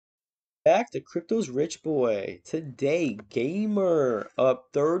Back to Crypto's Rich Boy. Today, Gamer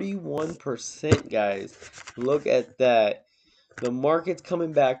up 31%, guys. Look at that. The market's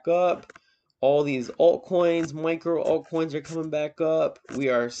coming back up. All these altcoins, micro altcoins are coming back up. We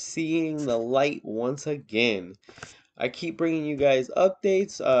are seeing the light once again. I keep bringing you guys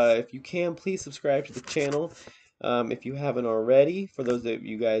updates. If you can, please subscribe to the channel if you haven't already. For those of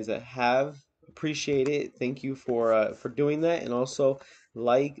you guys that have, appreciate it. Thank you for doing that, and also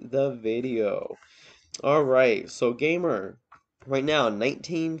like the video. All right, so gamer, right now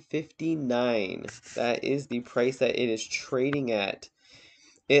 1959. That is the price that it is trading at.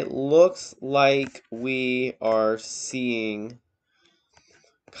 It looks like we are seeing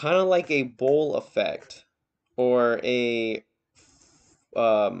kind of like a bull effect or a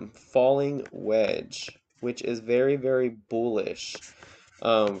falling wedge, which is very, very bullish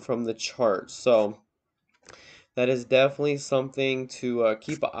from the chart. So that is definitely something to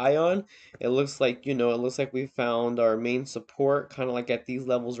keep an eye on. It looks like, it looks like we found our main support kind of like at these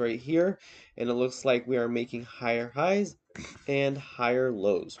levels right here. And it looks like we are making higher highs and higher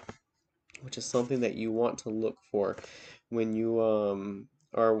lows, which is something that you want to look for when you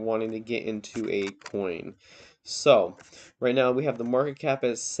are wanting to get into a coin. So right now we have the market cap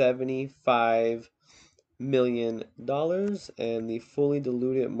at $75 million and the fully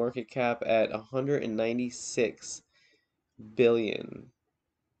diluted market cap at 196 billion.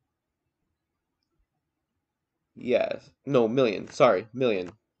 Yes, no, million. Sorry,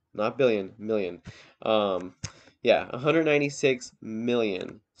 million, not billion, million. Um, yeah, 196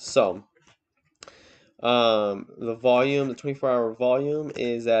 million. So the volume, the 24-hour volume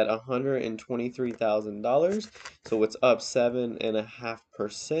is at $123,000, so it's up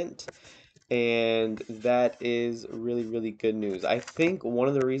 7.5%, and that is really, really good news. I think one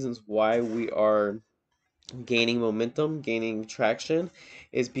of the reasons why we are gaining momentum, gaining traction,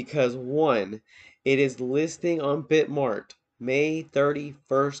 is because one, it is listing on Bitmart May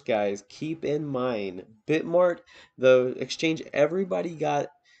 31st, guys. Keep in mind, Bitmart, the exchange everybody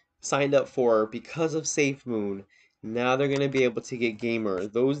got signed up for because of SafeMoon, now they're going to be able to get Gamer.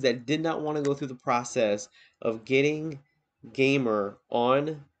 Those that did not want to go through the process of getting Gamer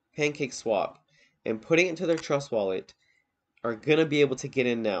on PancakeSwap and putting it into their Trust Wallet are going to be able to get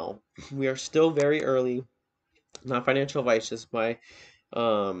in now. We are still very early. Not financial advice, just my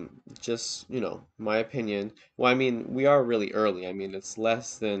opinion. Well, I mean, we are really early. I mean, it's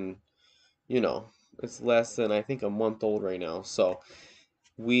less than, you know, it's less than I think a month old right now. So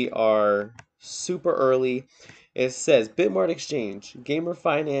we are super early. It says Bitmart Exchange, Gamer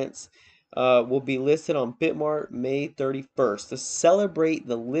Finance will be listed on Bitmart May 31st. To celebrate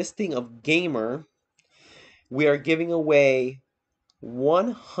the listing of Gamer, we are giving away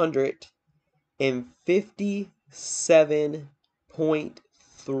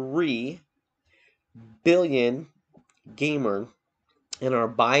 157.3 billion Gamer in our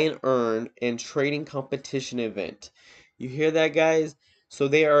buy and earn and trading competition event. You hear that, guys? So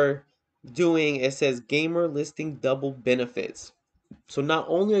they are doing, it says Gamer listing double benefits. So not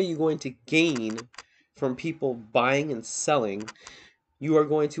only are you going to gain from people buying and selling, you are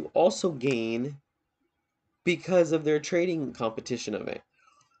going to also gain because of their trading competition event.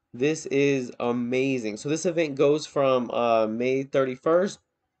 This is amazing. So this event goes from May 31st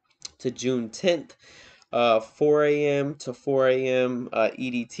to June 10th, 4 a.m. to 4 a.m.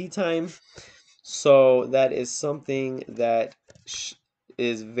 EDT time. So that is something that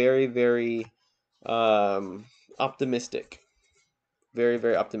is very, very optimistic. Very,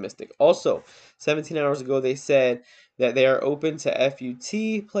 very optimistic. Also, 17 hours ago, they said that they are open to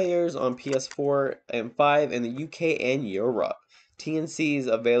FUT players on PS4 and 5 in the UK and Europe. TNC is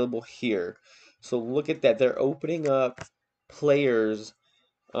available here. So look at that. They're opening up players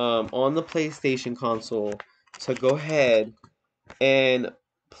on the PlayStation console to go ahead and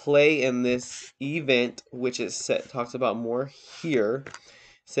play in this event, which is talks about more here.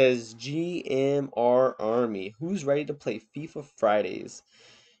 Says GMR Army. Who's ready to play FIFA Fridays?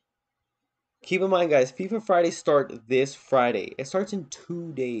 Keep in mind, guys, FIFA Fridays start this Friday. It starts in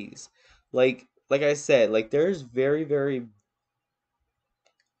 2 days. Like I said, like there's very, very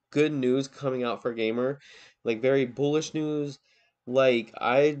good news coming out for Gamer. Like very bullish news. Like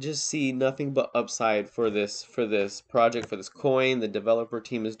I just see nothing but upside for this project, for this coin. The developer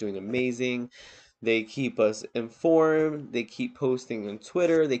team is doing amazing. They keep us informed. They keep posting on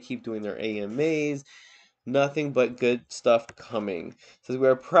Twitter. They keep doing their AMAs. Nothing but good stuff coming. It says we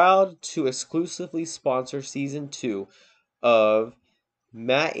are proud to exclusively sponsor season 2 of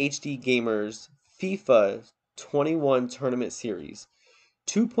Matt HD Gamer's FIFA 21 tournament series.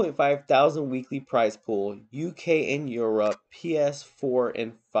 2.5 thousand weekly prize pool, UK and Europe, PS4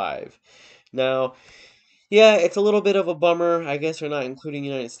 and 5. Now, yeah, it's a little bit of a bummer. I guess they're not including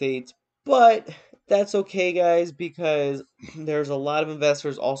United States, but that's okay, guys, because there's a lot of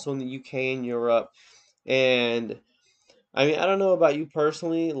investors also in the UK and Europe. And I mean, I don't know about you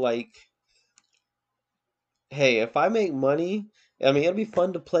personally, like, hey, if I make money, I mean, it'll be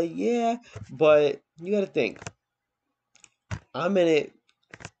fun to play, yeah, but you got to think, I'm in it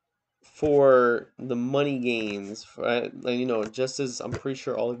for the money gains, right? Like, you know, just as I'm pretty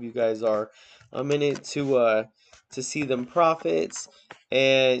sure all of you guys are. I'm in it to see them profits.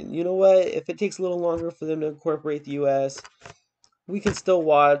 And you know what? If it takes a little longer for them to incorporate the US, we can still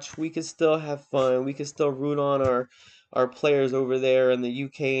watch, we can still have fun, we can still root on our players over there in the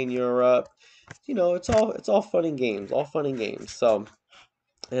UK and Europe. You know, it's all fun and games, all fun and games. So,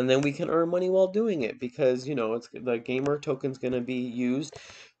 and then we can earn money while doing it because you know it's the gamer token's going to be used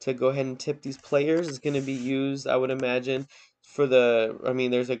to go ahead and tip these players. It's going to be used, I would imagine, for the, I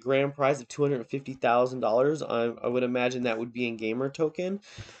mean, there's a grand prize of $250,000. I would imagine that would be in gamer token.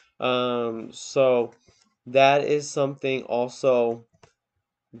 So that is something also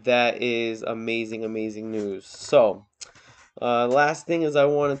that is amazing, amazing news. So last thing is I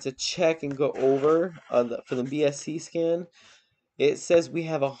wanted to check and go over for the BSC scan. It says we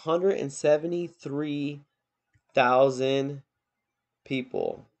have 173,000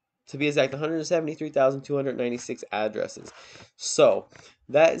 people. To be exact, 173,296 addresses. So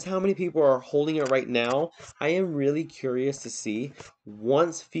that is how many people are holding it right now. I am really curious to see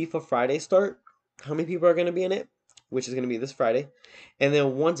once FIFA Fridays start, how many people are going to be in it, which is going to be this Friday. And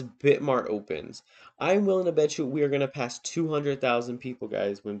then once Bitmart opens, I'm willing to bet you we are going to pass 200,000 people,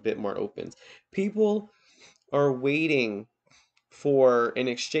 guys, when Bitmart opens. People are waiting for an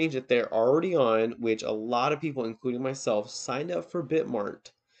exchange that they're already on, which a lot of people, including myself, signed up for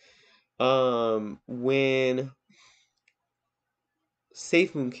Bitmart when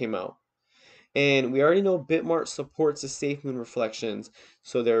SafeMoon came out. And we already know Bitmart supports the SafeMoon reflections,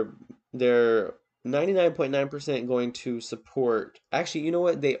 so they're 99.9% going to support. Actually, you know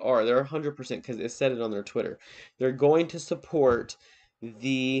what? They're 100% because it said it on their Twitter. They're going to support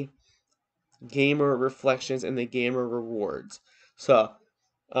the gamer reflections and the gamer rewards. So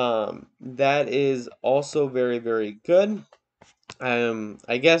that is also very, very good.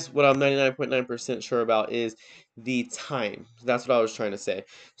 I guess what I'm 99.9% sure about is the time. That's what I was trying to say.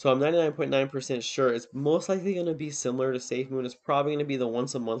 So I'm 99.9% sure it's most likely going to be similar to SafeMoon. It's probably going to be the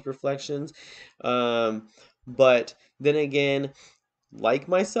once a month reflections. But then again, like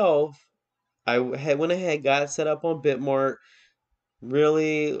myself, went ahead, got set up on Bitmart.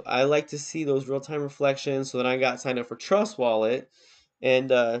 Really, I like to see those real-time reflections. So then I got signed up for Trust Wallet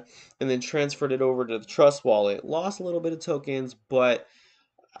and then transferred it over to the Trust Wallet. Lost a little bit of tokens, but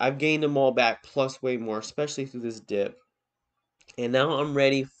I've gained them all back plus way more, especially through this dip. And now I'm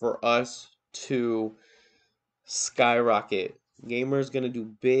ready for us to skyrocket. Gamer's gonna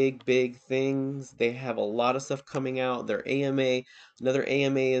do big, big things. They have a lot of stuff coming out. Their AMA, another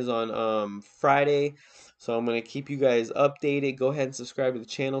AMA is on Friday. So I'm gonna keep you guys updated. Go ahead and subscribe to the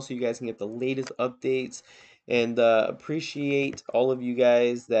channel so you guys can get the latest updates. And appreciate all of you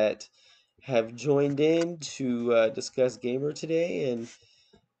guys that have joined in to discuss Gamer today.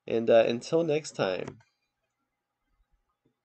 And until next time.